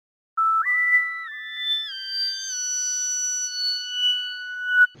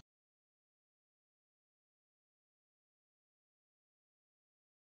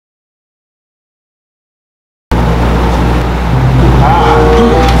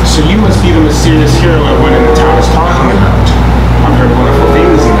mysterious hero everyone in the town is talking about. I've heard wonderful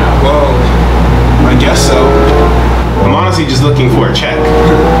things now. Well, I guess so. I'm honestly just looking for a check.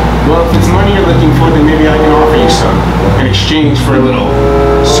 Well, if it's money you're looking for, then maybe I can offer you some in exchange for a little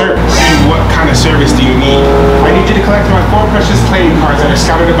service. And what kind of service do you need? I need you to collect my 4 precious playing cards that are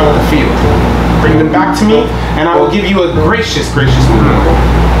scattered about the field. Bring them back to me, and I will give you a gracious reward.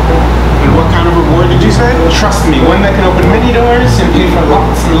 And what kind of reward did you say? Trust me, one that can open many doors and pay for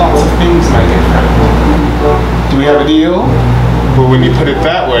lots and lots of things, my good friend. Do we have a deal? Well, when you put it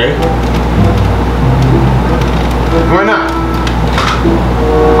that way, Why not?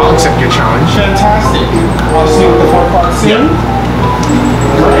 I'll accept your challenge. Fantastic. I'll see you with the 4 cards soon.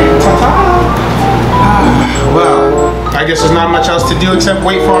 Great. Ta-ta. Well, I guess there's not much else to do except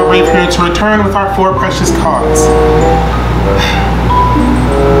wait for our brave hero to return with our 4 precious cards.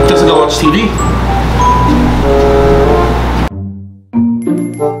 Just go watch TV.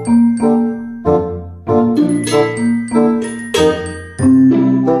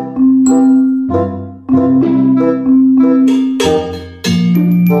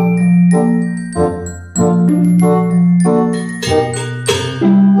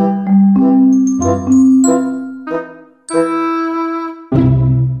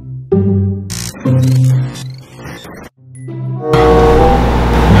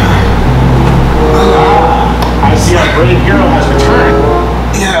 Brave hero has returned.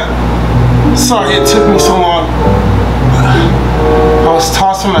 Yeah, sorry it took me so long. I was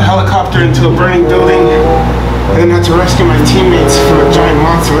tossed from a helicopter into a burning building and then had to rescue my teammates from a giant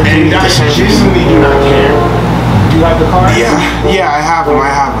monster. And I genuinely do not care. You have the card? Yeah, I have them.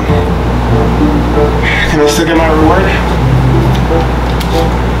 Can I still get my reward?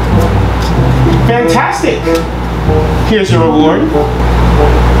 Fantastic. Here's your reward.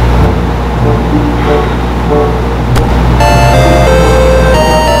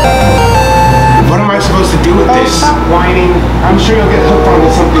 What am I supposed to do with this? Stop whining. I'm sure you'll get hooked onto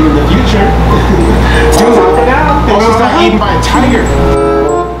something in the future. Dude, for now. almost got eaten by a tiger.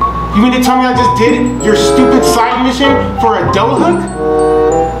 You mean to tell me I just did your stupid side mission for a dough hook?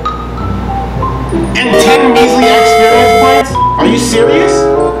 And 10 measly experience points? Are you serious?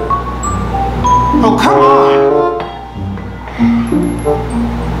 Oh, come on.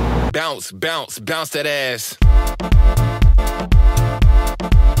 Bounce, bounce, bounce that ass.